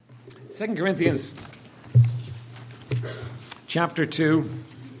2 Corinthians chapter 2.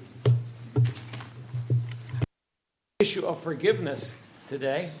 Issue of forgiveness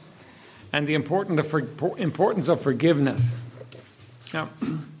today and the importance of forgiveness. Now,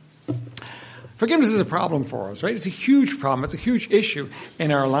 forgiveness is a problem for us, right? It's a huge problem. It's a huge issue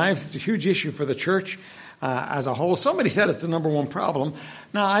in our lives. It's a huge issue for the church as a whole. Somebody said it's the number one problem.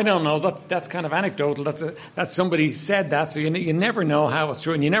 Now, I don't know. That's kind of anecdotal. That's somebody said that, so you never know how it's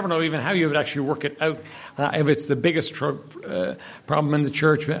true, and you never know even how you would actually work it out if it's the biggest problem in the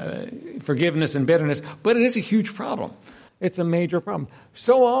church, forgiveness and bitterness. But it is a huge problem. It's a major problem.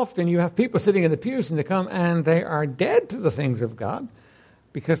 So often you have people sitting in the pews and they come and they are dead to the things of God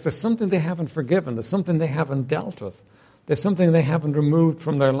because there's something they haven't forgiven. There's something they haven't dealt with. There's something they haven't removed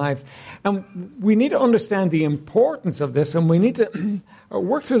from their lives. And we need to understand the importance of this, and we need to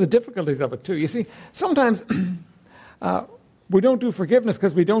work through the difficulties of it too. You see, sometimes we don't do forgiveness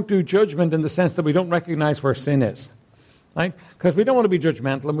because we don't do judgment in the sense that we don't recognize where sin is. Right? Because we don't want to be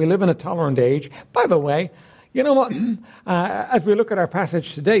judgmental, and we live in a tolerant age. By the way, you know what? As we look at our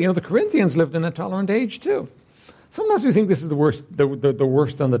passage today, the Corinthians lived in a tolerant age too. Sometimes we think this is the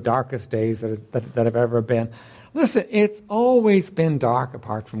worst and the darkest days that have ever been. Listen, it's always been dark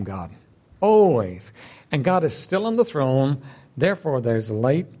apart from God. Always. And God is still on the throne. Therefore, there's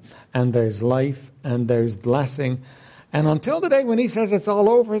light, and there's life, and there's blessing. And until the day when He says it's all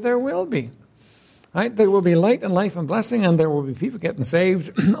over, there will be. Right? There will be light and life and blessing, and there will be people getting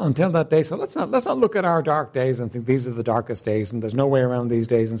saved until that day. So let's not look at our dark days and think these are the darkest days, and there's no way around these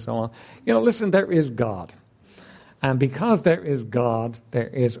days, and so on. Listen, there is God. And because there is God, there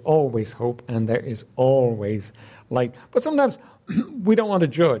is always hope, and there is always light. But sometimes we don't want to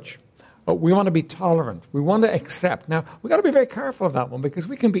judge. We want to be tolerant. We want to accept. Now, we've got to be very careful of that one, because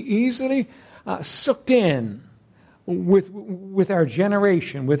we can be easily sucked in with our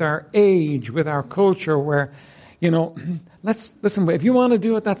generation, with our age, with our culture, where, listen, if you want to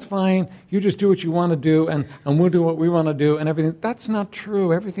do it, that's fine. You just do what you want to do, and we'll do what we want to do, and everything. That's not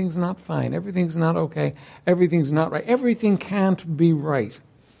true. Everything's not fine. Everything's not okay. Everything's not right. Everything can't be right.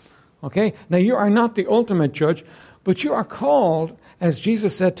 Okay? Now, you are not the ultimate judge, but you are called, as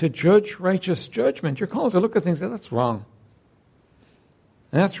Jesus said, to judge righteous judgment. You're called to look at things and say, that's wrong.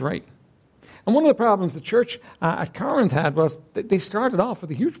 And that's right. And one of the problems the church at Corinth had was that they started off with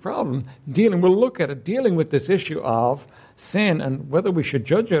a huge problem dealing with this issue of sin and whether we should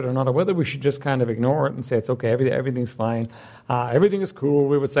judge it or not, or whether we should just kind of ignore it and say it's okay, everything's fine, everything is cool,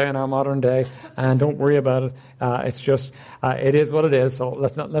 we would say in our modern day, and don't worry about it. It's just, it is what it is, so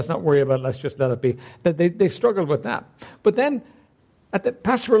let's not worry about it, let's just let it be. They struggled with that. But then, at the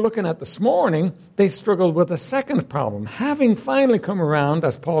passage we're looking at this morning, they struggled with a second problem. Having finally come around,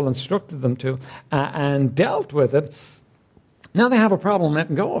 as Paul instructed them to, and dealt with it, now they have a problem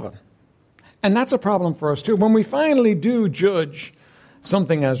letting go of it. And that's a problem for us too. When we finally do judge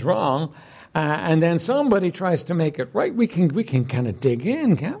something as wrong, and then somebody tries to make it right, we can kind of dig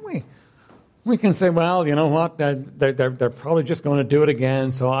in, can't we? We can say, well, you know what, they're probably just going to do it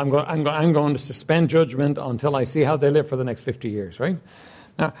again, so I'm going to suspend judgment until I see how they live for the next 50 years, right?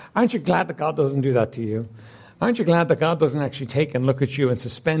 Now, aren't you glad that God doesn't do that to you? Aren't you glad that God doesn't actually take and look at you and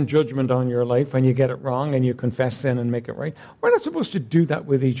suspend judgment on your life when you get it wrong and you confess sin and make it right? We're not supposed to do that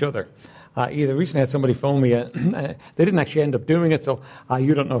with each other. Either recently I had somebody phone me. They didn't actually end up doing it, so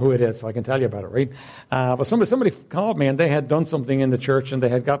you don't know who it is, so I can tell you about it, right? But somebody called me, and they had done something in the church, and they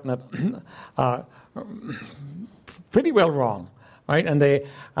had gotten it pretty well wrong, right? And they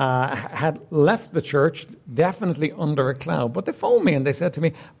had left the church definitely under a cloud. But they phoned me, and they said to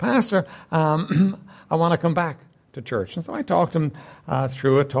me, Pastor, I want to come back to church. And so I talked them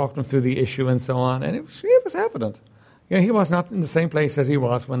through the issue and so on, and it was evident. He was not in the same place as he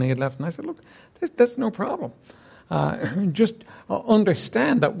was when he had left. And I said, look, that's no problem. Just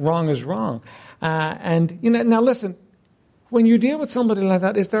understand that wrong is wrong. Now listen, when you deal with somebody like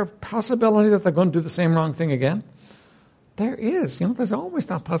that, is there a possibility that they're going to do the same wrong thing again? There is. There's always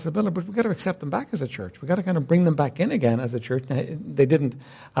that possibility, but we've got to accept them back as a church. We've got to kind of bring them back in again as a church. They didn't,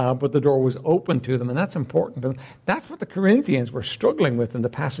 but the door was open to them, and that's important. And that's what the Corinthians were struggling with in the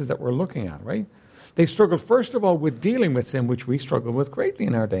passage that we're looking at, right? They struggled, first of all, with dealing with sin, which we struggle with greatly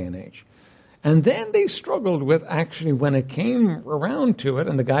in our day and age. And then they struggled with actually, when it came around to it,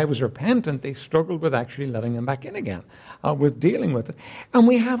 and the guy was repentant, they struggled with actually letting him back in again, with dealing with it. And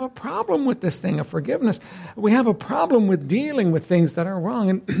we have a problem with this thing of forgiveness. We have a problem with dealing with things that are wrong.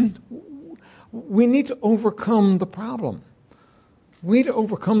 And we need to overcome the problem. We need to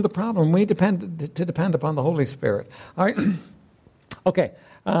overcome the problem. We need to depend upon the Holy Spirit. All right? Okay.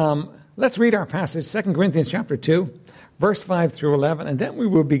 Let's read our passage, 2 Corinthians chapter 2, verse 5 through 11, and then we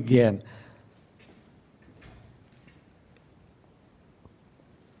will begin.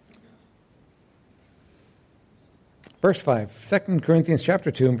 Verse 5, 2 Corinthians chapter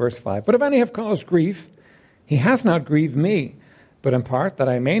 2 and verse 5. But if any have caused grief, he hath not grieved me, but in part that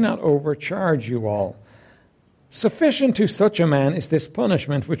I may not overcharge you all. Sufficient to such a man is this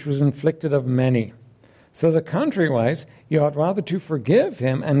punishment which was inflicted of many. So that contrariwise, you ought rather to forgive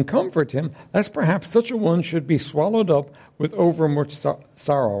him and comfort him, lest perhaps such a one should be swallowed up with overmuch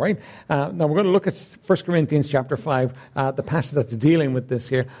sorrow, right? Now we're going to look at 1 Corinthians chapter 5, the passage that's dealing with this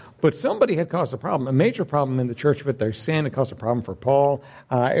here. But somebody had caused a problem, a major problem in the church with their sin. It caused a problem for Paul.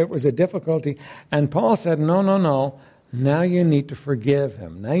 It was a difficulty. And Paul said, no. Now you need to forgive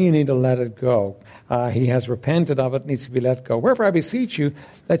him. Now you need to let it go. He has repented of it, needs to be let go. Wherefore I beseech you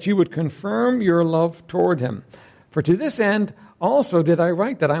that you would confirm your love toward him. For to this end also did I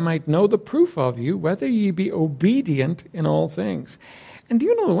write, that I might know the proof of you, whether ye be obedient in all things. And do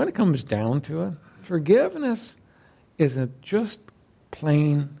you know that when it comes down to it, forgiveness is a just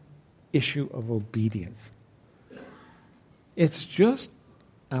plain issue of obedience. It's just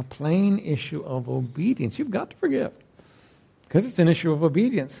a plain issue of obedience. You've got to forgive, because it's an issue of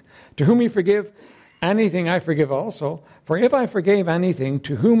obedience. To whom you forgive anything, I forgive also. For if I forgave anything,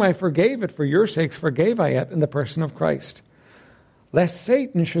 to whom I forgave it for your sakes, forgave I it in the person of Christ. Lest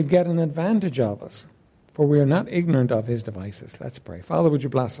Satan should get an advantage of us, for we are not ignorant of his devices. Let's pray. Father, would you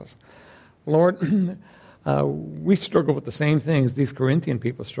bless us? Lord, we struggle with the same things these Corinthian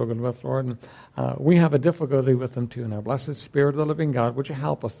people struggled with, Lord. And we have a difficulty with them too. Now, blessed Spirit of the living God, would you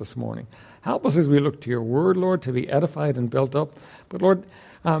help us this morning? Help us as we look to your word, Lord, to be edified and built up. But, Lord,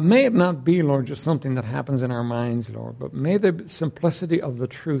 may it not be, Lord, just something that happens in our minds, Lord, but may the simplicity of the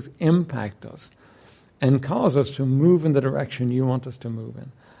truth impact us and cause us to move in the direction you want us to move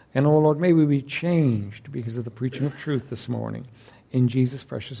in. And, oh, Lord, may we be changed because of the preaching of truth this morning. In Jesus'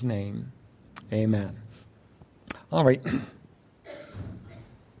 precious name, amen. All right.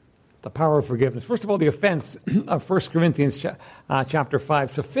 The power of forgiveness. First of all, the offense of 1 Corinthians chapter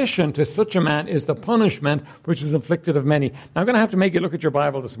 5. Sufficient to such a man is the punishment which is inflicted of many. Now, I'm going to have to make you look at your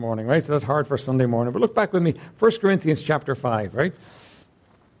Bible this morning, right? So that's hard for Sunday morning. But look back with me. 1 Corinthians chapter 5, right?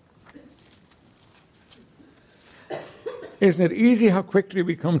 Isn't it easy how quickly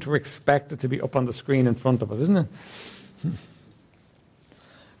we come to expect it to be up on the screen in front of us, isn't it?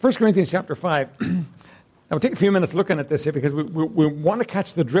 1 Corinthians chapter 5. Now, we'll take a few minutes looking at this here because we want to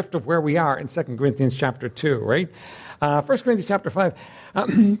catch the drift of where we are in 2 Corinthians chapter 2, right? 1 Corinthians chapter 5,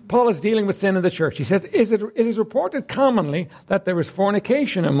 Paul is dealing with sin in the church. He says, it is reported commonly that there is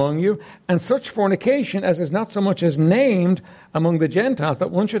fornication among you, and such fornication as is not so much as named among the Gentiles,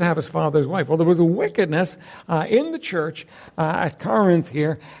 that one should have his father's wife. Well, there was a wickedness in the church at Corinth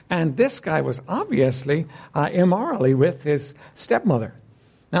here, and this guy was obviously immorally with his stepmother.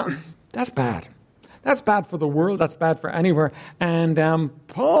 Now, that's bad. That's bad for the world. That's bad for anywhere. And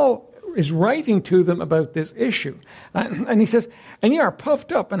Paul is writing to them about this issue. And he says, and ye are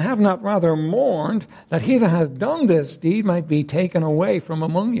puffed up and have not rather mourned that he that hath done this deed might be taken away from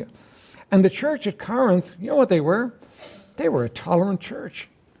among you. And the church at Corinth, you know what they were? They were a tolerant church.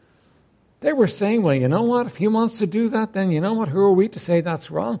 They were saying, well, you know what? If he wants to do that, then you know what? Who are we to say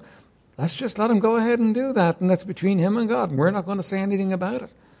that's wrong? Let's just let him go ahead and do that. And that's between him and God. And we're not going to say anything about it.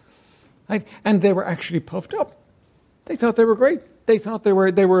 Right? And they were actually puffed up. They thought they were great. They thought they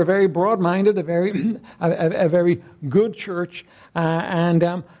were very broad-minded, a very good church,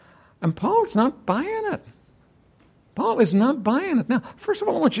 and Paul's not buying it. Paul is not buying it. Now, first of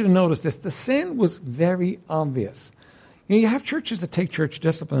all, I want you to notice this: the sin was very obvious. You have churches that take church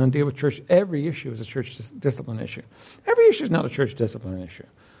discipline and deal with church. Every issue is a church discipline issue. Every issue is not a church discipline issue.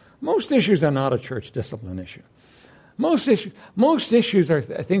 Most issues are not a church discipline issue. Most issues are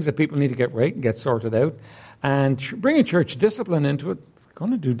things that people need to get right and get sorted out. And bringing church discipline into it is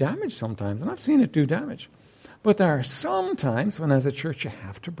going to do damage sometimes. And I've seen it do damage. But there are some times when, as a church, you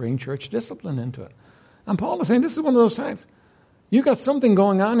have to bring church discipline into it. And Paul is saying this is one of those times. You've got something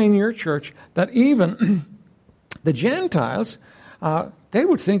going on in your church that even the Gentiles, they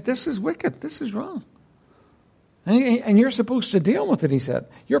would think this is wicked. This is wrong. And you're supposed to deal with it, he said.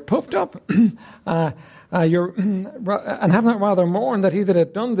 You're puffed up. And have not rather mourned that he that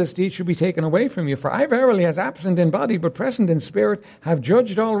hath done this deed should be taken away from you. For I verily, as absent in body, but present in spirit, have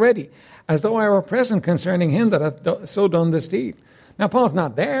judged already, as though I were present concerning him that hath so done this deed. Now, Paul's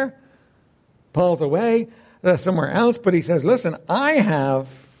not there. Paul's away somewhere else. But he says, listen, I have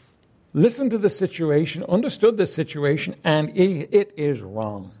listened to the situation, understood the situation, and it is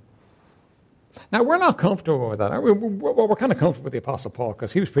wrong. Now, we're not comfortable with that. We're kind of comfortable with the Apostle Paul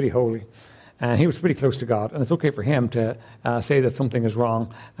because he was pretty holy. And he was pretty close to God, and it's okay for him to say that something is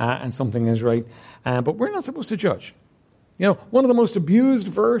wrong and something is right. But we're not supposed to judge. You know, one of the most abused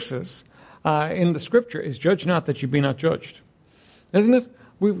verses in the Scripture is, "Judge not that you be not judged." Isn't it?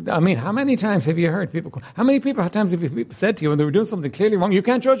 How many times have you heard people, how many times have people said to you when they were doing something clearly wrong, "You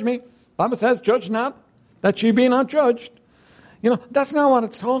can't judge me. The Bible says, judge not that you be not judged." You know, that's not what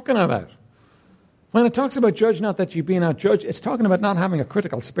it's talking about. When it talks about judge not that you be not judged, it's talking about not having a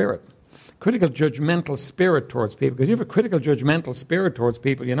critical spirit. Critical judgmental spirit towards people. Because if you have a critical judgmental spirit towards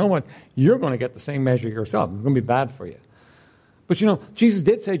people, you know what? You're going to get the same measure yourself. It's going to be bad for you. But you know, Jesus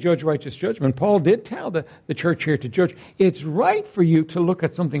did say judge righteous judgment. Paul did tell the church here to judge. It's right for you to look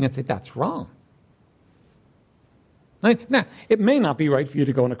at something and say, that's wrong. Right? Now, it may not be right for you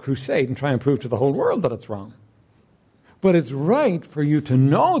to go on a crusade and try and prove to the whole world that it's wrong. But it's right for you to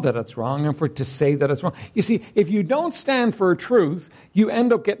know that it's wrong and for it to say that it's wrong. You see, if you don't stand for a truth, you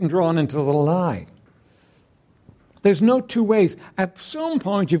end up getting drawn into the lie. There's no two ways. At some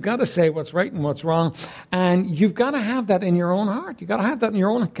point, you've got to say what's right and what's wrong, and you've got to have that in your own heart. You've got to have that in your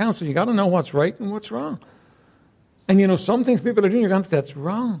own counsel. You've got to know what's right and what's wrong. And you know, some things people are doing, you're going to say, that's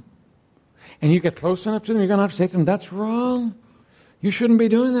wrong. And you get close enough to them, you're going to have to say to them, that's wrong. You shouldn't be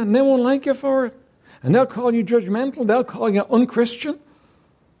doing that. And they won't like you for it. And they'll call you judgmental. They'll call you unchristian.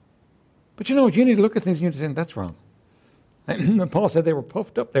 But you know what? You need to look at things and you need to say, that's wrong. And Paul said they were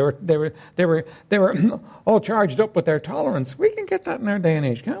puffed up. They were all charged up with their tolerance. We can get that in our day and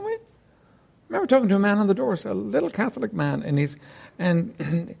age, can't we? I remember talking to a man on the doors, a little Catholic man, and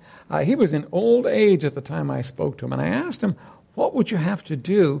he was in old age at the time I spoke to him. And I asked him, what would you have to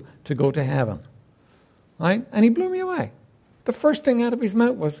do to go to heaven? Right? And he blew me away. The first thing out of his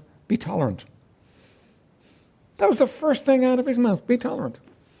mouth was, be tolerant. That was the first thing out of his mouth, be tolerant.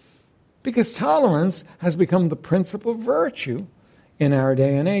 Because tolerance has become the principal virtue in our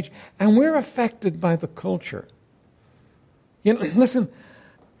day and age. And we're affected by the culture. You know, listen,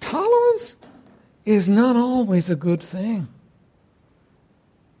 tolerance is not always a good thing.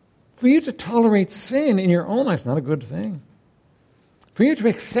 For you to tolerate sin in your own life is not a good thing. For you to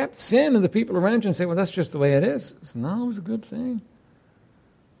accept sin in the people around you and say, well, that's just the way it is, it's not always a good thing.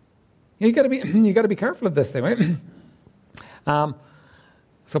 You've got to be careful of this thing, right?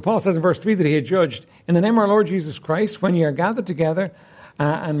 So Paul says in verse 3 that he had judged, in the name of our Lord Jesus Christ, when ye are gathered together,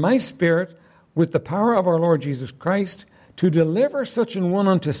 and my spirit, with the power of our Lord Jesus Christ, to deliver such an one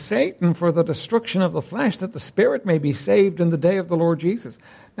unto Satan for the destruction of the flesh, that the spirit may be saved in the day of the Lord Jesus.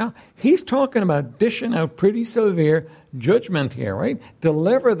 Now, he's talking about dishing out pretty severe judgment here, right?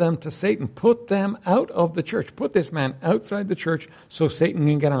 Deliver them to Satan. Put them out of the church. Put this man outside the church so Satan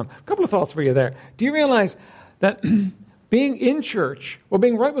can get on. A couple of thoughts for you there. Do you realize that being in church, well,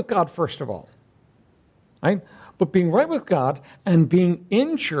 being right with God first of all, right? But being right with God and being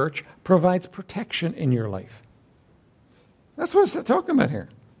in church provides protection in your life. That's what it's talking about here.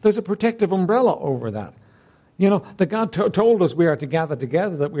 There's a protective umbrella over that. You know, that God told us we are to gather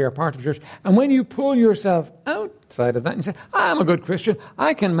together, that we are part of the church. And when you pull yourself outside of that and you say, I'm a good Christian,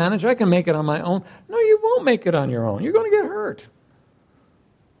 I can manage, I can make it on my own. No, you won't make it on your own. You're going to get hurt.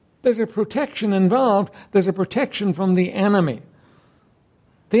 There's a protection involved. There's a protection from the enemy.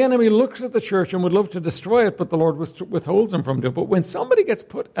 The enemy looks at the church and would love to destroy it, but the Lord withholds him from doing it. But when somebody gets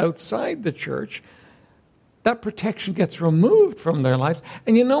put outside the church, that protection gets removed from their lives.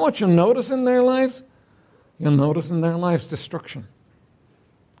 And you know what you'll notice in their lives? You'll notice in their lives destruction.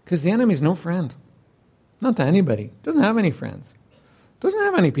 Because the enemy's no friend. Not to anybody. Doesn't have any friends. Doesn't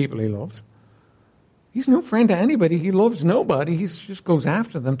have any people he loves. He's no friend to anybody. He loves nobody. He just goes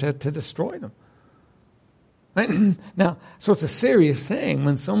after them to destroy them. Right? Now, so it's a serious thing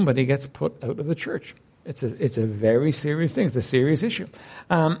when somebody gets put out of the church. It's a very serious thing. It's a serious issue.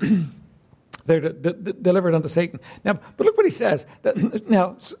 They're delivered unto Satan. Now, but look what he says.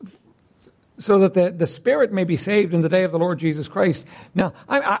 So that the spirit may be saved in the day of the Lord Jesus Christ. Now,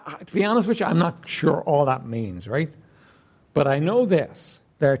 to be honest with you, I'm not sure all that means, right? But I know this.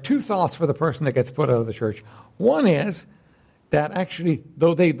 There are two thoughts for the person that gets put out of the church. One is that actually,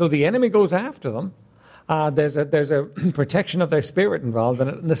 though the enemy goes after them, there's a protection of their spirit involved in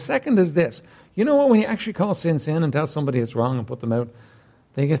it. And the second is this. You know what? When you actually call sin and tell somebody it's wrong and put them out,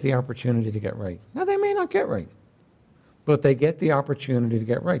 they get the opportunity to get right. Now, they may not get right, but they get the opportunity to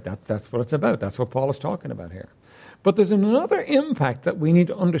get right. That's what it's about. That's what Paul is talking about here. But there's another impact that we need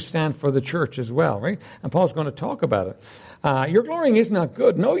to understand for the church as well, right? And Paul's going to talk about it. Your glorying is not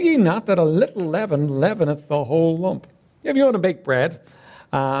good. Know ye not that a little leaven leaveneth the whole lump? If you want to bake bread,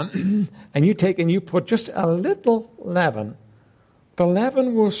 and you put just a little leaven, the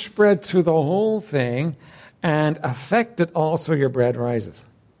leaven will spread through the whole thing and affect it all so your bread rises.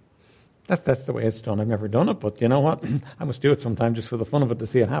 That's the way it's done. I've never done it, but you know what? I must do it sometime just for the fun of it to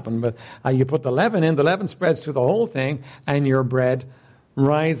see it happen. But you put the leaven in, the leaven spreads through the whole thing, and your bread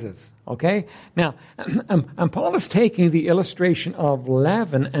rises. Okay? Now, and Paul is taking the illustration of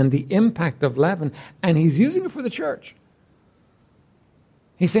leaven and the impact of leaven, and he's using it for the church.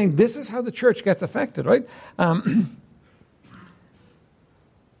 He's saying this is how the church gets affected, right?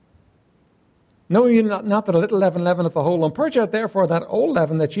 Know ye not that a little leaven leaveneth the whole lump? Purge out therefore that old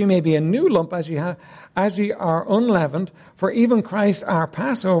leaven, that ye may be a new lump, as ye are unleavened. For even Christ our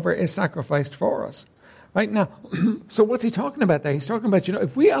Passover is sacrificed for us. Right now, so what's he talking about there? He's talking about,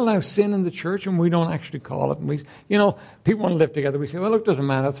 if we allow sin in the church and we don't actually call it, and people want to live together, we say, well, look, it doesn't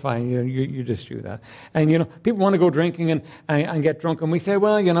matter, that's fine, you just do that. And, people want to go drinking and get drunk, and we say,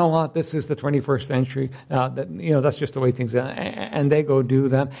 well, you know what, this is the 21st century, that's just the way things are, and they go do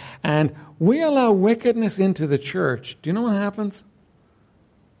that. And we allow wickedness into the church. Do you know what happens?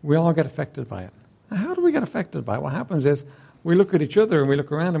 We all get affected by it. Now, how do we get affected by it? What happens is we look at each other and we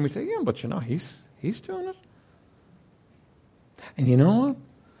look around and we say, yeah, but He's doing it. And you know what?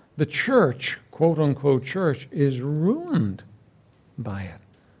 The church, quote-unquote church, is ruined by it.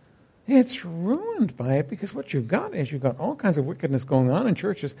 It's ruined by it because what you've got is you've got all kinds of wickedness going on in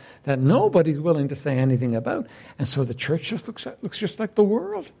churches that nobody's willing to say anything about. And so the church just looks just like the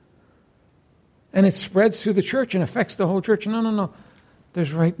world. And it spreads through the church and affects the whole church. No.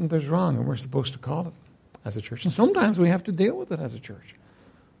 There's right and there's wrong, and we're supposed to call it as a church. And sometimes we have to deal with it as a church.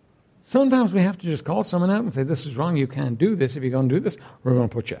 Sometimes we have to just call someone out and say, this is wrong, you can't do this. If you're going to do this, we're going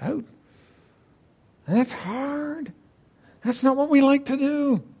to put you out. And that's hard. That's not what we like to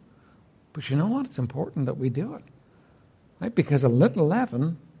do. But you know what? It's important that we do it. Right? Because a little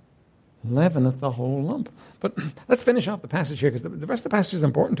leaven leaveneth the whole lump. But let's finish off the passage here, because the rest of the passage is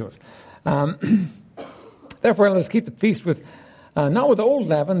important to us. Therefore, let us keep the feast with not with old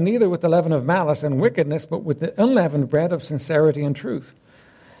leaven, neither with the leaven of malice and wickedness, but with the unleavened bread of sincerity and truth.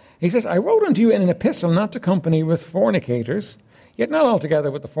 He says, I wrote unto you in an epistle not to company with fornicators, yet not altogether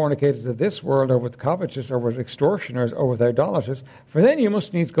with the fornicators of this world, or with covetous, or with extortioners, or with idolaters, for then you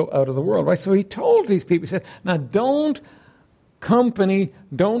must needs go out of the world. Right? So he told these people, he said, now don't company,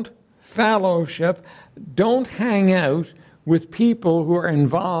 don't fellowship, don't hang out with people who are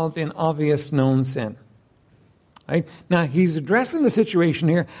involved in obvious known sin. Right? Now, he's addressing the situation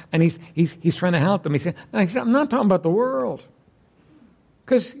here, and he's trying to help them. He said, I'm not talking about the world.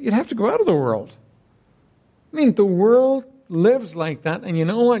 Because you'd have to go out of the world. I mean, the world lives like that, and you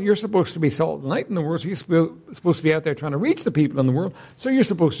know what? You're supposed to be salt and light in the world, so you're supposed to be out there trying to reach the people in the world, so you're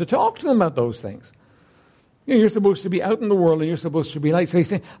supposed to talk to them about those things. You're supposed to be out in the world, and you're supposed to be light. So he's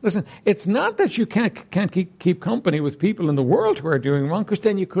saying, listen, it's not that you can't keep company with people in the world who are doing wrong, because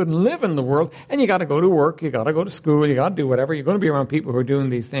then you couldn't live in the world, and you got to go to work, you got to go to school, you got to do whatever. You're going to be around people who are doing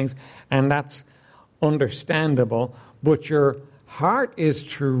these things, and that's understandable, but your heart is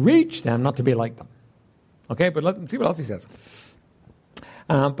to reach them, not to be like them. Okay, but let's see what else he says.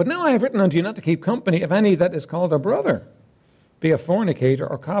 But now I have written unto you not to keep company of any that is called a brother, be a fornicator,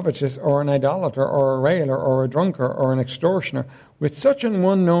 or covetous, or an idolater, or a railer, or a drunkard, or an extortioner. With such an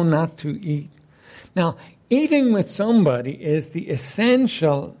one know not to eat. Now, eating with somebody is the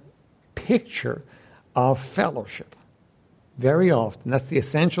essential picture of fellowship. Very often, that's the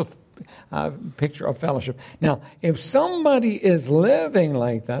essential picture of fellowship. Now, if somebody is living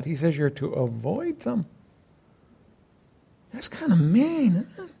like that, he says you're to avoid them. That's kind of mean,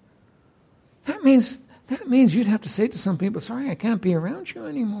 isn't it? That means you'd have to say to some people, sorry, I can't be around you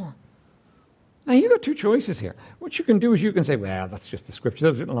anymore. Now, you've got two choices here. What you can do is you can say, well, that's just the scripture.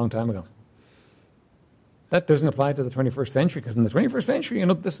 That was written a long time ago. That doesn't apply to the 21st century, because in the 21st century,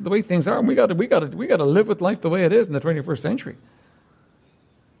 this is the way things are, and we got to live with life the way it is in the 21st century.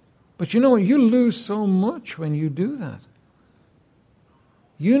 But you know what? You lose so much when you do that.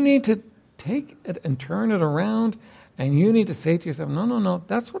 You need to take it and turn it around, and you need to say to yourself, no,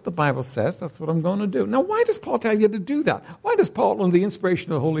 that's what the Bible says. That's what I'm going to do. Now, why does Paul tell you to do that? Why does Paul, under the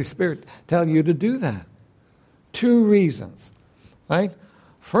inspiration of the Holy Spirit, tell you to do that? Two reasons, right?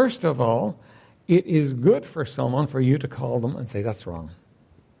 First of all, it is good for someone for you to call them and say, that's wrong.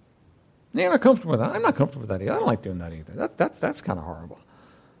 You're not comfortable with that. I'm not comfortable with that either. I don't like doing that either. That's kind of horrible.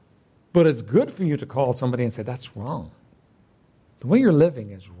 But it's good for you to call somebody and say, that's wrong. The way you're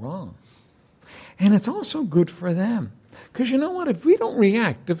living is wrong. And it's also good for them. Because you know what? If we don't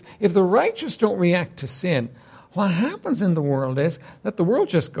react, if the righteous don't react to sin, what happens in the world is that the world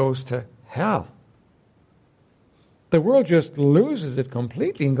just goes to hell. The world just loses it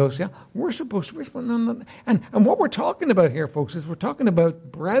completely and goes, yeah, we're supposed to. No. And what we're talking about here, folks, is we're talking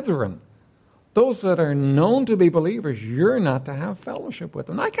about brethren. Those that are known to be believers, you're not to have fellowship with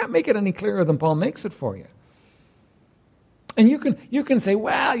them. I can't make it any clearer than Paul makes it for you. And you can say,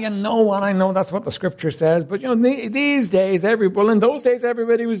 well, you know what, I know that's what the Scripture says, but these days, in those days,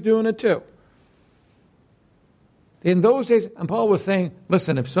 everybody was doing it too. In those days, and Paul was saying,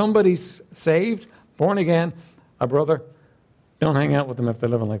 listen, if somebody's saved, born again, a brother, don't hang out with them if they're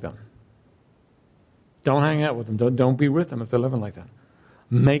living like that. Don't hang out with them. Don't be with them if they're living like that.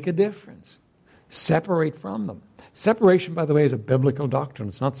 Make a difference. Separate from them. Separation, by the way, is a biblical doctrine.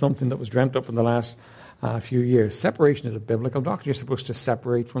 It's not something that was dreamt up in the last few years. Separation is a biblical doctrine. You're supposed to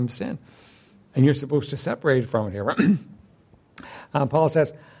separate from sin. And you're supposed to separate from it here. Right? Paul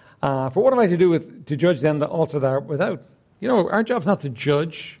says, for what am I to do to judge them that also that are without? Our job's not to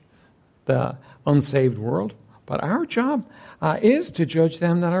judge the unsaved world, but our job is to judge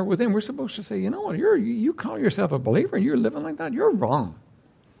them that are within. We're supposed to say, you know what, you call yourself a believer and you're living like that, you're wrong.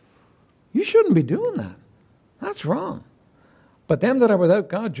 You shouldn't be doing that. That's wrong. But them that are without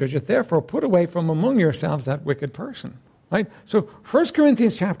God judgeth, therefore put away from among yourselves that wicked person. Right? So 1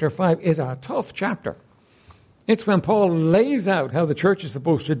 Corinthians chapter 5 is a tough chapter. It's when Paul lays out how the church is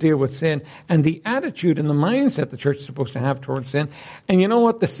supposed to deal with sin and the attitude and the mindset the church is supposed to have towards sin. And you know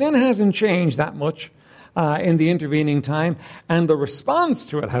what? The sin hasn't changed that much in the intervening time, and the response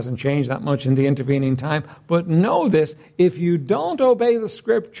to it hasn't changed that much in the intervening time. But know this, if you don't obey the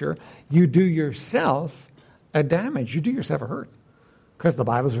Scripture, you do yourself a damage. You do yourself a hurt. Because the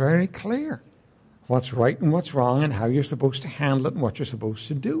Bible is very clear what's right and what's wrong and how you're supposed to handle it and what you're supposed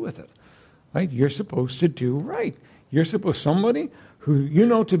to do with it. Right? You're supposed to do right. You're supposed somebody who you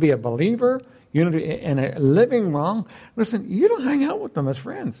know to be a believer, and a living wrong. Listen, you don't hang out with them as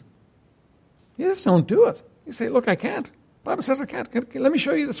friends. You just don't do it. You say, look, I can't. The Bible says I can't. Let me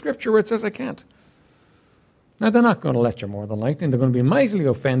show you the Scripture where it says I can't. Now, they're not going to let you more than likely. They're going to be mightily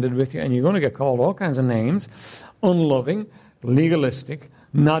offended with you, and you're going to get called all kinds of names, unloving, legalistic,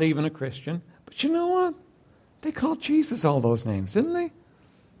 not even a Christian. But you know what? They called Jesus all those names, didn't they?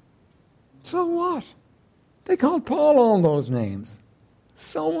 So what? They called Paul all those names.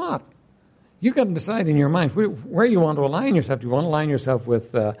 So what? You've got to decide in your mind where you want to align yourself. Do you want to align yourself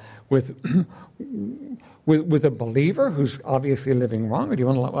with a believer who's obviously living wrong, or do you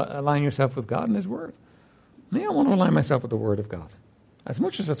want to align yourself with God and His Word? Me, I want to align myself with the Word of God. As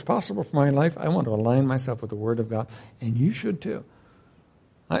much as it's possible for my life, I want to align myself with the Word of God, and you should too.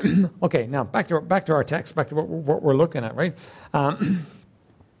 Okay, now back to our text, back to what we're looking at, right?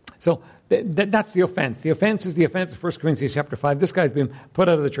 So that's the offense. The offense is the offense of 1 Corinthians chapter 5. This guy's been put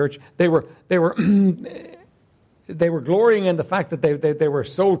out of the church. They were glorying in the fact that they were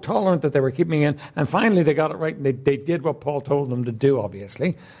so tolerant that they were keeping in. And finally they got it right, and they did what Paul told them to do,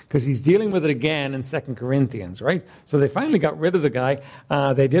 obviously, because he's dealing with it again in 2 Corinthians, right? So they finally got rid of the guy.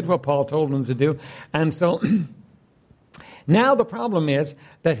 They did what Paul told them to do. And so now the problem is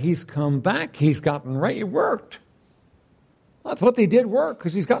that he's come back. He's gotten right. It worked. That's what they did work,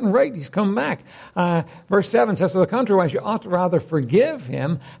 because he's gotten right. He's come back. Verse 7 says, "To the contrary, you ought to rather forgive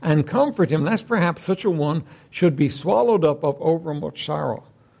him and comfort him, lest perhaps such a one should be swallowed up of overmuch sorrow."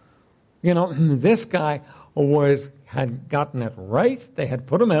 This guy had gotten it right. They had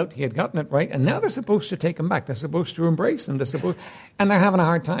put him out. He had gotten it right. And now they're supposed to take him back. They're supposed to embrace him. And they're having a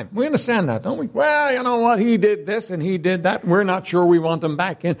hard time. We understand that, don't we? Well, you know what? He did this and he did that. We're not sure we want him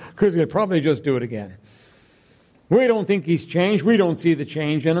back in, because he'll probably just do it again. We don't think he's changed. We don't see the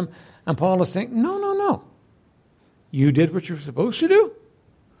change in him. And Paul is saying, no. You did what you're supposed to do.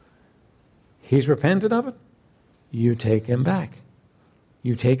 He's repented of it. You take him back.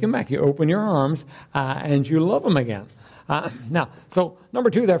 You take him back. You open your arms and you love him again. So number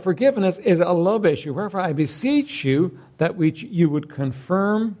 2 there, forgiveness is a love issue. Wherefore I beseech you that you would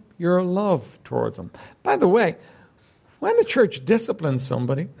confirm your love towards them. By the way, when the church disciplines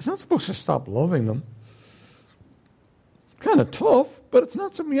somebody, it's not supposed to stop loving them. Kind of tough, but it's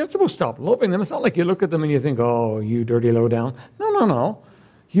not something you're not supposed to stop loving them. It's not like you look at them and you think, oh, you dirty low down. No.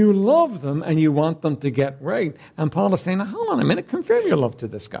 You love them and you want them to get right. And Paul is saying, now, hold on a minute, confirm your love to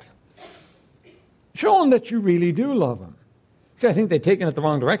this guy. Show him that you really do love him. See, I think they'd taken it the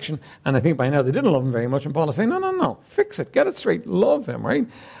wrong direction, and I think by now they didn't love him very much. And Paul is saying, no, fix it, get it straight, love him, right?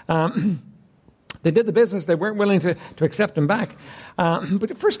 They did the business. They weren't willing to accept him back.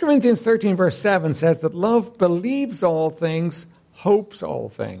 But 1 Corinthians 13, verse 7 says that love believes all things, hopes all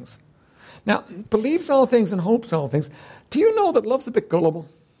things. Now, believes all things and hopes all things. Do you know that love's a bit gullible?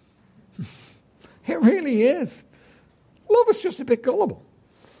 It really is. Love is just a bit gullible.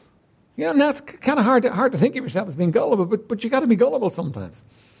 Now it's kind of hard to think of yourself as being gullible, but you got to be gullible sometimes.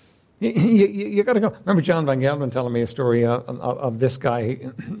 You got to go. Remember John Van Gelder telling me a story of this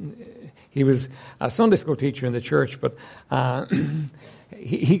guy. He was a Sunday school teacher in the church, but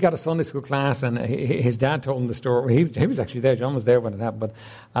he got a Sunday school class, and his dad told him the story. He was actually there. John was there when it happened.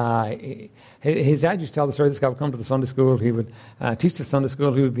 But his dad used to tell the story. This guy would come to the Sunday school. He would teach the Sunday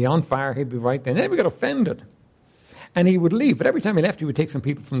school. He would be on fire. He'd be right there. And then he would get offended. And he would leave. But every time he left, he would take some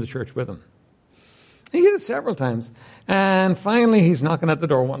people from the church with him. He did it several times. And finally, he's knocking at the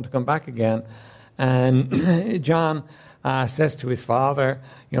door, wanting to come back again. And John says to his father,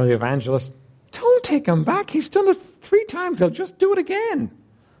 the evangelist, don't take him back. He's done it 3 times. He'll just do it again.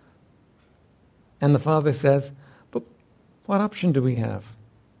 And the father says, but what option do we have?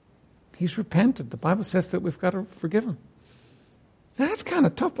 He's repented. The Bible says that we've got to forgive him. That's kind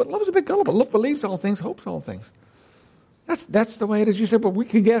of tough, but love's a bit gullible. Love believes all things, hopes all things. That's the way it is. You say, but we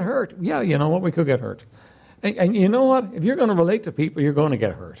could get hurt. Yeah, you know what? We could get hurt. And you know what? If you're going to relate to people, you're going to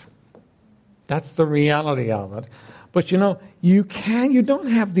get hurt. That's the reality of it. But you don't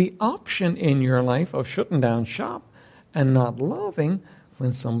have the option in your life of shutting down shop and not loving.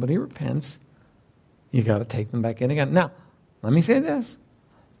 When somebody repents, you got to take them back in again. Now, let me say this.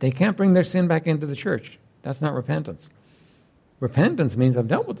 They can't bring their sin back into the church. That's not repentance. Repentance means I've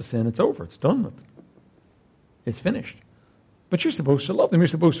dealt with the sin. It's over. It's done with. It's finished. But you're supposed to love them. You're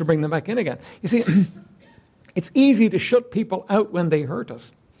supposed to bring them back in again. You see, it's easy to shut people out when they hurt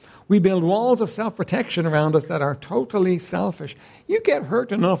us. We build walls of self-protection around us that are totally selfish. You get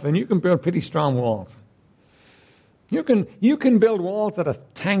hurt enough and you can build pretty strong walls. You can build walls that a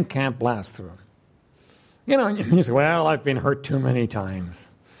tank can't blast through. And you say, well, I've been hurt too many times.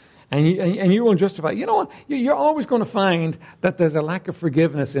 And you won't justify. You know what? You're always going to find that there's a lack of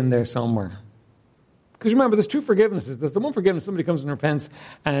forgiveness in there somewhere. Because remember, there's 2 forgivenesses. There's the one forgiveness, somebody comes and repents,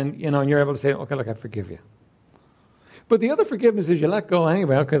 and you're able to say, okay, look, I forgive you. But the other forgiveness is you let go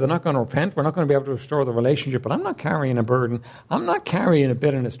anyway. Okay, they're not going to repent. We're not going to be able to restore the relationship, but I'm not carrying a burden. I'm not carrying a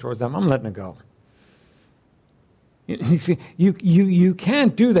bitterness towards them. I'm letting it go. You see, you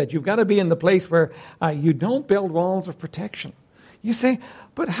can't do that. You've got to be in the place where you don't build walls of protection. You say,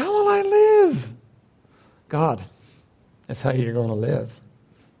 but how will I live? God, that's how you're going to live.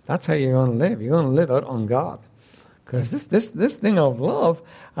 That's how you're going to live. You're going to live out on God. Because this thing of love,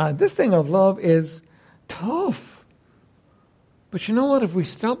 is tough. But you know what? If we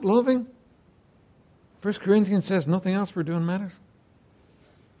stop loving, 1 Corinthians says nothing else we're doing matters.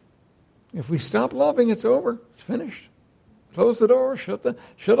 If we stop loving, it's over. It's finished. Close the door. Shut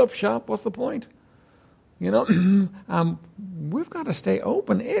up shop. What's the point? We've got to stay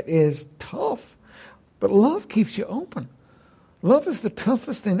open. It is tough. But love keeps you open. Love is the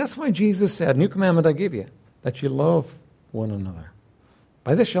toughest thing. That's why Jesus said, new commandment I give you, that you love one another.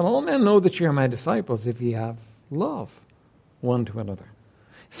 By this shall all men know that you are my disciples, if ye have love one to another.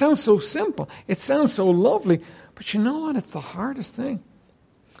 It sounds so simple. It sounds so lovely. But you know what? It's the hardest thing.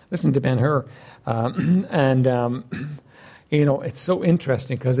 Listen to Ben-Hur. It's so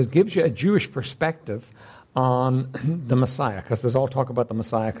interesting because it gives you a Jewish perspective on the Messiah, because there's all talk about the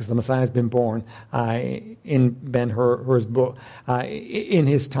Messiah, because the Messiah has been born in Ben-Hur's book, in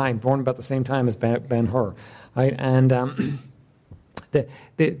his time, born about the same time as Ben-Hur. Right? And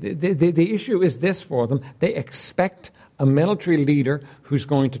the issue is this for them. They expect a military leader who's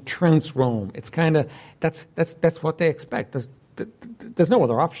going to trounce Rome. It's kind of, that's what they expect. There's no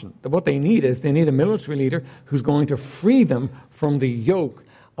other option. What they need a military leader who's going to free them from the yoke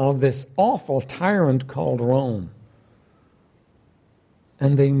of this awful tyrant called Rome.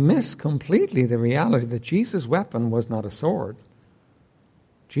 And they miss completely the reality that Jesus' weapon was not a sword.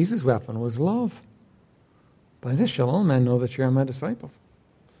 Jesus' weapon was love. By this shall all men know that you are my disciples.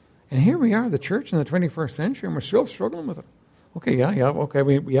 And here we are, the church in the 21st century, and we're still struggling with it. Okay,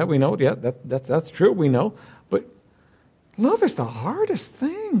 we know it. Yeah, that's true, we know. But love is the hardest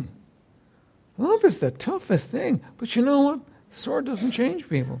thing. Love is the toughest thing. But you know what? The sword doesn't change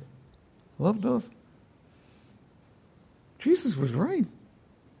people. Love does. Jesus was right.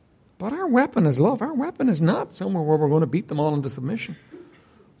 But our weapon is love. Our weapon is not somewhere where we're going to beat them all into submission.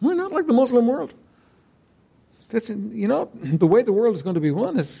 We're not like the Muslim world. The way the world is going to be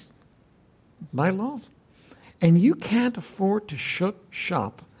won is by love. And you can't afford to shut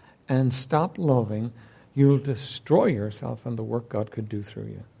shop and stop loving. You'll destroy yourself and the work God could do through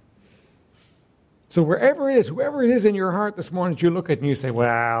you. So wherever it is, whoever it is in your heart this morning that you look at and you say,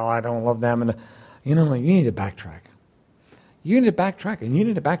 well, I don't love them. And you need to backtrack. You need to backtrack, and you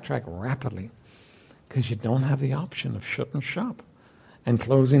need to backtrack rapidly, because you don't have the option of shutting shop and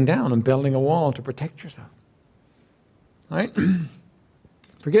closing down and building a wall to protect yourself. All right?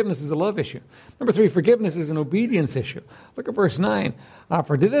 Forgiveness is a love issue. Number 3, forgiveness is an obedience issue. Look at verse 9.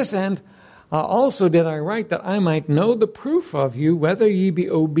 For to this end Also did I write that I might know the proof of you, whether ye be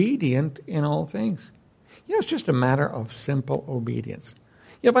obedient in all things. You know, it's just a matter of simple obedience.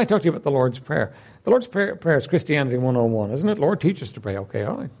 If I talk to you about the Lord's Prayer, the Lord's Prayer is Christianity 101, isn't it? Lord, teach us to pray. Okay,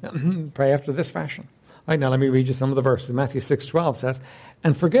 all right. Pray after this fashion. All right, now let me read you some of the verses. Matthew 6:12 says,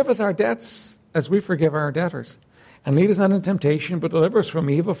 and forgive us our debts as we forgive our debtors. And lead us not into temptation, but deliver us from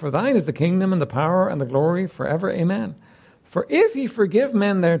evil. For thine is the kingdom and the power and the glory forever. Amen. For if ye forgive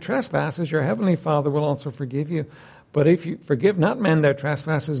men their trespasses, your heavenly Father will also forgive you. But if you forgive not men their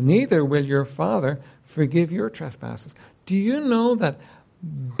trespasses, neither will your Father forgive your trespasses. Do you know that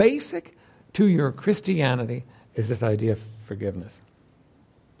basic to your Christianity is this idea of forgiveness?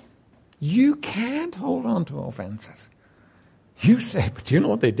 You can't hold on to offenses. You say, but do you know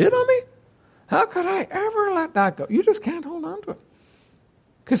what they did on me? How could I ever let that go? You just can't hold on to it.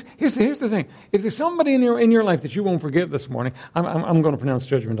 Because here's the thing. If there's somebody in your life that you won't forgive this morning, I'm going to pronounce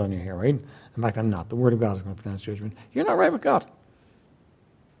judgment on you here, right? In fact, I'm not. The Word of God is going to pronounce judgment. You're not right with God.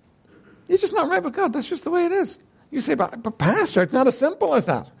 You're just not right with God. That's just the way it is. You say, but Pastor, it's not as simple as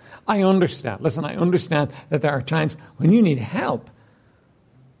that. I understand. Listen, I understand that there are times when you need help.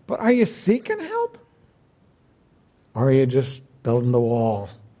 But are you seeking help? Or are you just building the wall?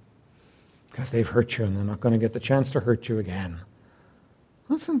 Because they've hurt you and they're not going to get the chance to hurt you again.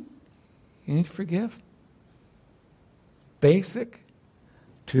 Listen, you need to forgive. Basic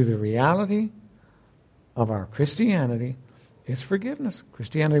to the reality of our Christianity is forgiveness.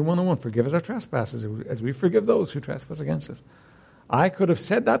 Christianity 101, forgive us our trespasses as we forgive those who trespass against us. I could have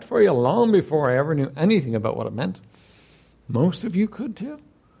said that for you long before I ever knew anything about what it meant. Most of you could too.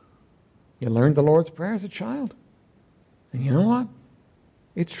 You learned the Lord's Prayer as a child. And you know what?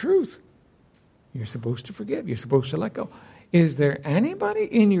 It's truth. You're supposed to forgive. You're supposed to let go. Is there anybody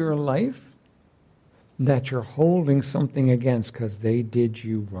in your life that you're holding something against because they did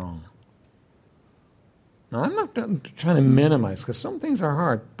you wrong? Now, I'm not trying to minimize, because some things are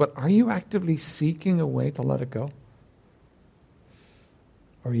hard, but are you actively seeking a way to let it go?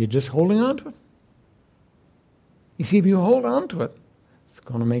 Or are you just holding on to it? You see, if you hold on to it, it's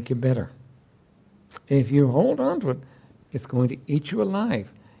going to make you bitter. If you hold on to it, it's going to eat you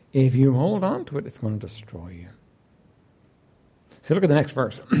alive. If you hold on to it, it's going to destroy you. So look at the next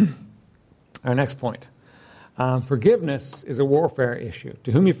verse. Our next point. Forgiveness is a warfare issue.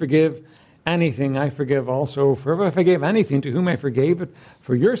 To whom you forgive anything, I forgive also. For if I forgave anything, to whom I forgave it,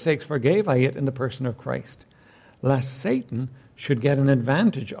 for your sakes forgave I it in the person of Christ. Lest Satan should get an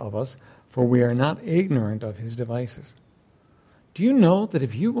advantage of us, for we are not ignorant of his devices. Do you know that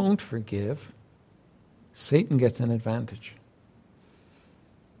if you won't forgive, Satan gets an advantage?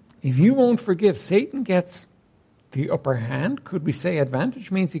 If you won't forgive, Satan gets the upper hand. Could we say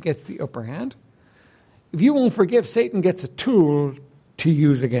advantage means he gets the upper hand? If you won't forgive, Satan gets a tool to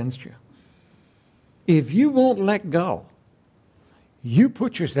use against you. If you won't let go, you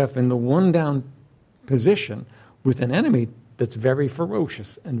put yourself in the one-down position with an enemy that's very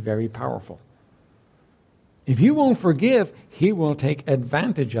ferocious and very powerful. If you won't forgive, he will take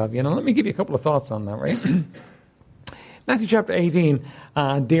advantage of you. Now, let me give you a couple of thoughts on that, right? Matthew chapter 18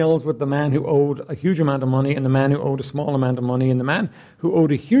 deals with the man who owed a huge amount of money and the man who owed a small amount of money. And the man who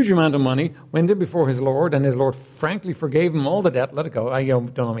owed a huge amount of money went in before his Lord, and his Lord frankly forgave him all the debt. Let it go.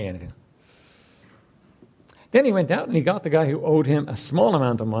 You don't owe me anything. Then he went out and he got the guy who owed him a small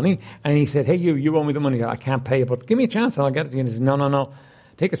amount of money, and he said, hey, you owe me the money. I can't pay it, but give me a chance and I'll get it to you. And he said, no.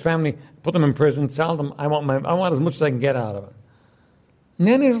 Take his family, put them in prison, sell them. I want as much as I can get out of it. And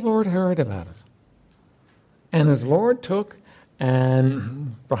then his Lord heard about it. And his Lord took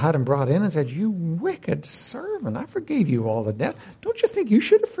and had him brought in and said, you wicked servant, I forgave you all the debt. Don't you think you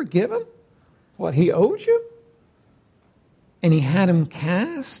should have forgiven what he owed you? And he had him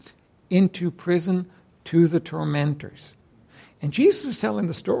cast into prison to the tormentors. And Jesus is telling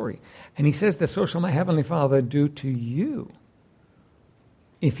the story. And he says that so shall my heavenly Father do to you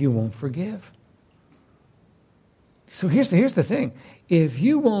if you won't forgive. So here's the thing. If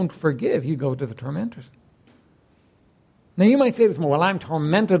you won't forgive, you go to the tormentors. Now you might say this more, well, I'm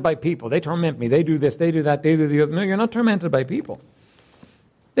tormented by people. They torment me. They do this, they do that, they do the other. No, you're not tormented by people.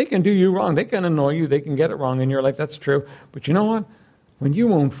 They can do you wrong. They can annoy you. They can get it wrong in your life. That's true. But you know what? When you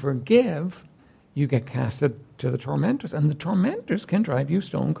won't forgive, you get casted to the tormentors. And the tormentors can drive you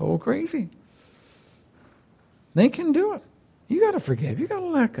stone cold crazy. They can do it. You got to forgive. You got to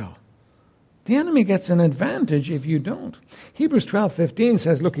let go. The enemy gets an advantage if you don't. Hebrews 12:15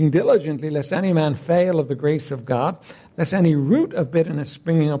 says, looking diligently, lest any man fail of the grace of God, lest any root of bitterness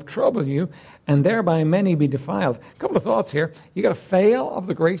springing up trouble you, and thereby many be defiled. A couple of thoughts here. You got to fail of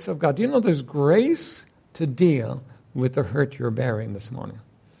the grace of God. Do you know there's grace to deal with the hurt you're bearing this morning?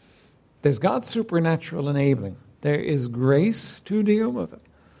 There's God's supernatural enabling. There is grace to deal with it.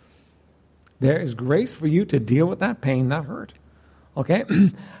 There is grace for you to deal with that pain, that hurt. Okay?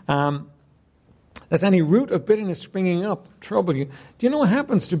 That's any root of bitterness springing up, trouble you. Do you know what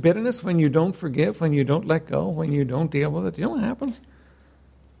happens to bitterness when you don't forgive, when you don't let go, when you don't deal with it? Do you know what happens?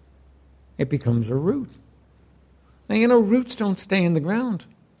 It becomes a root. Now, you know, roots don't stay in the ground.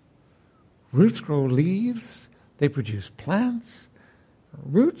 Roots grow leaves. They produce plants.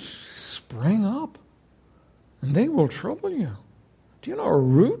 Roots spring up, and they will trouble you. Do you know a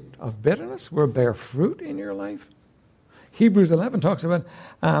root of bitterness will bear fruit in your life? Hebrews 11 talks about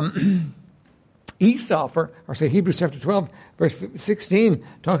Esau, Hebrews chapter 12, verse 16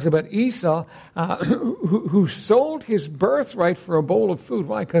 talks about Esau who sold his birthright for a bowl of food.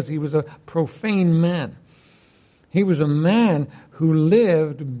 Why? Because he was a profane man. He was a man who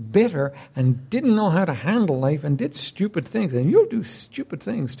lived bitter and didn't know how to handle life and did stupid things. And you'll do stupid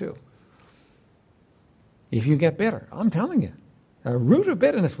things too if you get bitter. I'm telling you. A root of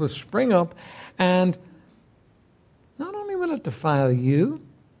bitterness will spring up, and not only will it defile you,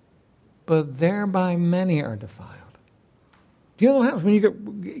 but thereby many are defiled. Do you know what happens when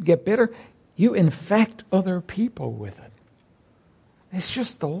you get bitter? You infect other people with it. It's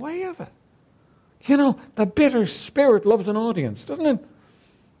just the way of it. You know, the bitter spirit loves an audience, doesn't it?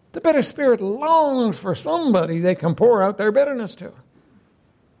 The bitter spirit longs for somebody they can pour out their bitterness to.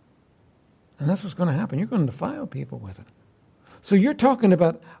 And that's what's going to happen. You're going to defile people with it. So you're talking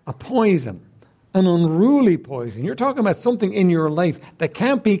about a poison, an unruly poison. You're talking about something in your life that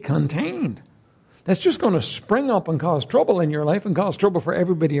can't be contained. That's just going to spring up and cause trouble in your life and cause trouble for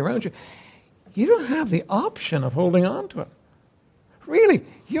everybody around you. You don't have the option of holding on to it. Really,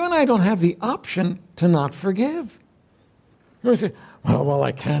 you and I don't have the option to not forgive. You say, well,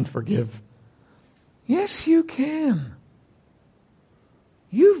 I can't forgive. Yes, you can.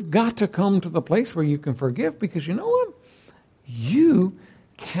 You've got to come to the place where you can forgive, because you know what? You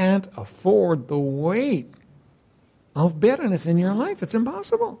can't afford the weight of bitterness in your life. It's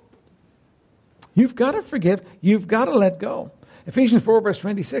impossible. You've got to forgive. You've got to let go. Ephesians 4 verse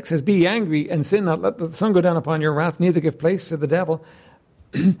 26 says, be angry and sin not, let the sun go down upon your wrath, neither give place to the devil.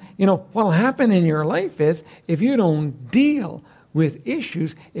 You know, what will happen in your life is, if you don't deal with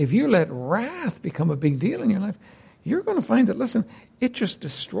issues, if you let wrath become a big deal in your life, you're going to find that, listen, it just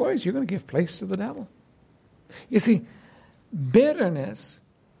destroys. You're going to give place to the devil. You see, bitterness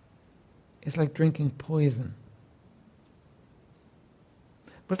is like drinking poison.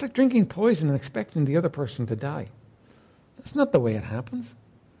 But it's like drinking poison and expecting the other person to die. That's not the way it happens.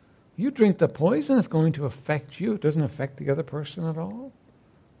 You drink the poison, it's going to affect you. It doesn't affect the other person at all.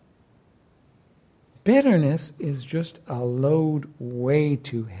 Bitterness is just a load way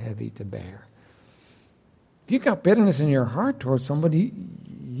too heavy to bear. If you've got bitterness in your heart towards somebody,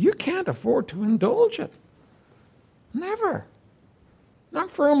 you can't afford to indulge it. Never.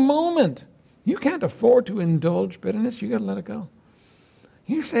 Not for a moment. You can't afford to indulge bitterness. You've got to let it go.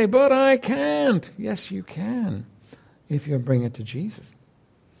 You say, but I can't. Yes, you can, if you bring it to Jesus.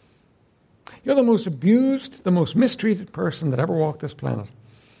 You're the most abused, the most mistreated person that ever walked this planet,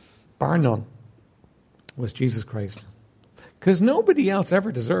 bar none, was Jesus Christ. Because nobody else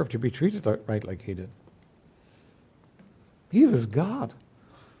ever deserved to be treated right like he did. He was God.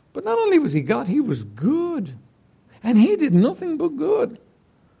 But not only was he God, he was good. And he did nothing but good.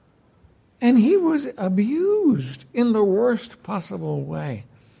 And he was abused in the worst possible way.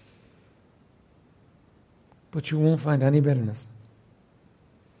 But you won't find any bitterness.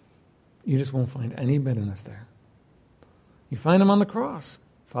 You just won't find any bitterness there. You find him on the cross.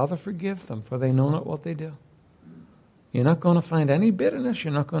 Father, forgive them, for they know not what they do. You're not going to find any bitterness.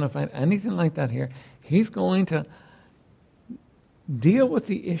 You're not going to find anything like that here. He's going to deal with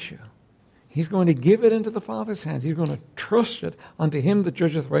the issue. He's going to give it into the Father's hands. He's going to trust it unto him that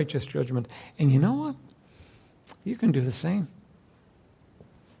judgeth righteous judgment. And you know what? You can do the same.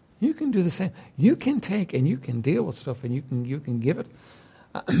 You can do the same. You can take and you can deal with stuff, and you can give it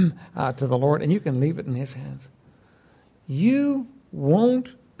to the Lord, and you can leave it in his hands. You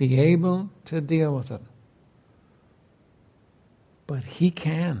won't be able to deal with it. But he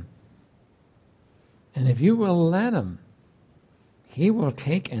can. And if you will let him, he will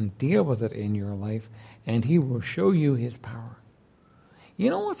take and deal with it in your life, and he will show you his power. You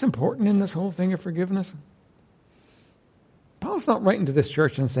know what's important in this whole thing of forgiveness? Paul's not writing to this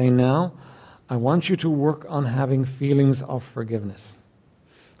church and saying, now, I want you to work on having feelings of forgiveness.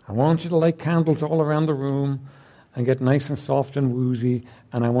 I want you to light candles all around the room and get nice and soft and woozy,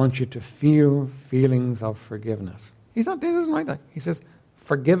 and I want you to feel feelings of forgiveness. He doesn't write that. He says,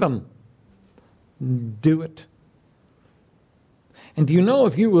 forgive him. Do it. And do you know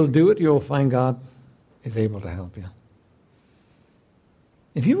if you will do it, you'll find God is able to help you.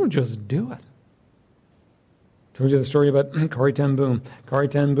 If you will just do it. I told you the story about Corrie ten Boom. Corrie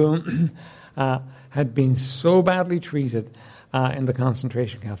ten Boom had been so badly treated in the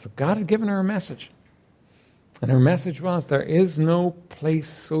concentration camps. God had given her a message. And her message was, there is no place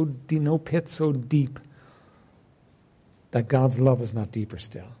so deep, no pit so deep that God's love is not deeper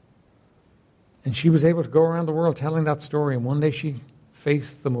still. And she was able to go around the world telling that story. And one day she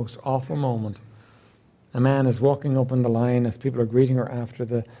faced the most awful moment. A man is walking up in the line as people are greeting her after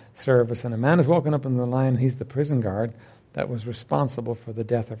the service. And a man is walking up in the line. He's the prison guard that was responsible for the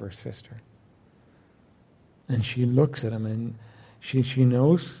death of her sister. And she looks at him and she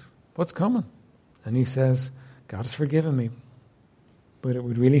knows what's coming. And he says, God has forgiven me, but it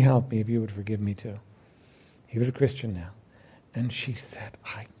would really help me if you would forgive me too. He was a Christian now. And she said,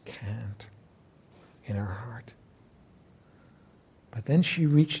 I can't, in her heart. But then she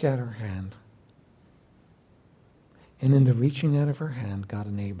reached out her hand. And in the reaching out of her hand, God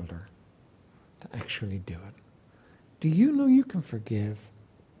enabled her to actually do it. Do you know you can forgive?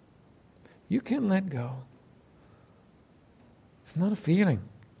 You can let go. It's not a feeling.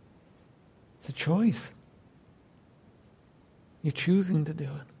 It's a choice. You're choosing to do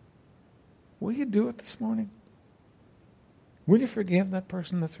it. Will you do it this morning? Will you forgive that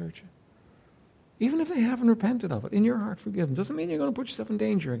person that's hurt you? Even if they haven't repented of it, in your heart forgive them. Doesn't mean you're going to put yourself in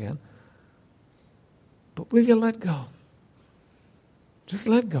danger again. But will you let go? Just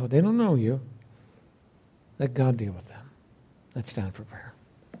let go. They don't know you. Let God deal with them. Let's stand for prayer.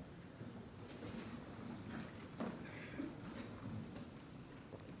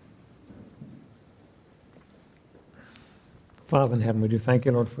 Father in heaven, we do thank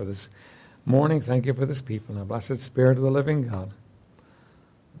you, Lord, for this morning. Thank you for this people. Now, blessed Spirit of the living God,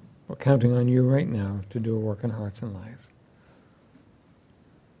 we're counting on you right now to do a work in hearts and lives.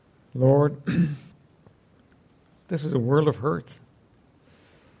 Lord, this is a world of hurt.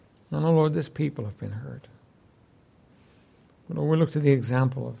 And, oh, Lord, this people have been hurt. But, Lord, we look to the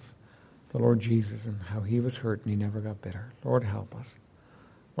example of the Lord Jesus and how he was hurt and he never got bitter. Lord, help us.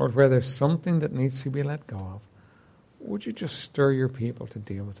 Lord, where there's something that needs to be let go of, would you just stir your people to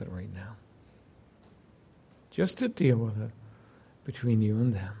deal with it right now? Just to deal with it between you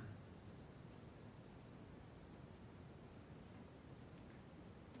and them.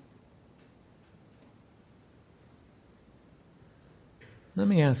 Let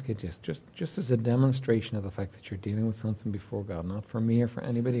me ask you just as a demonstration of the fact that you're dealing with something before God, not for me or for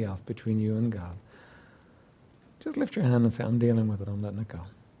anybody else, between you and God. Just lift your hand and say, I'm dealing with it, I'm letting it go.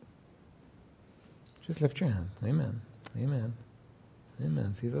 Just lift your hand. Amen. Amen.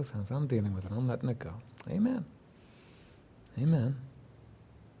 Amen. See those hands? I'm dealing with it. I'm letting it go. Amen. Amen.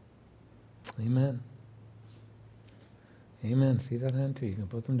 Amen. Amen. See that hand too? You can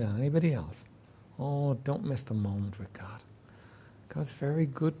put them down. Anybody else? Oh, don't miss the moment with God. God's very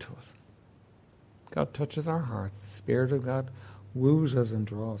good to us. God touches our hearts. The Spirit of God woos us and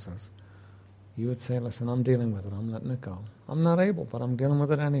draws us. You would say, listen, I'm dealing with it. I'm letting it go. I'm not able, but I'm dealing with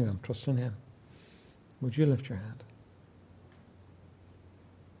it anyway. I'm trusting him. Would you lift your hand?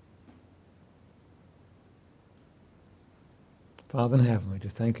 Father in heaven, we do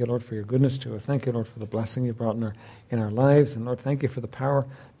thank you, Lord, for your goodness to us. Thank you, Lord, for the blessing you brought in our lives. And Lord, thank you for the power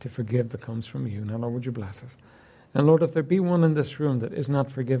to forgive that comes from you. Now, Lord, would you bless us? And Lord, if there be one in this room that is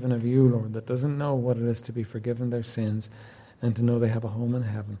not forgiven of you, Lord, that doesn't know what it is to be forgiven their sins and to know they have a home in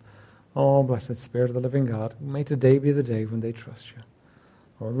heaven, oh, blessed Spirit of the living God, may today be the day when they trust you.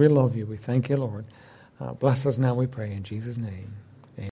 Lord, we love you. We thank you, Lord. Bless us now, we pray, in Jesus' name.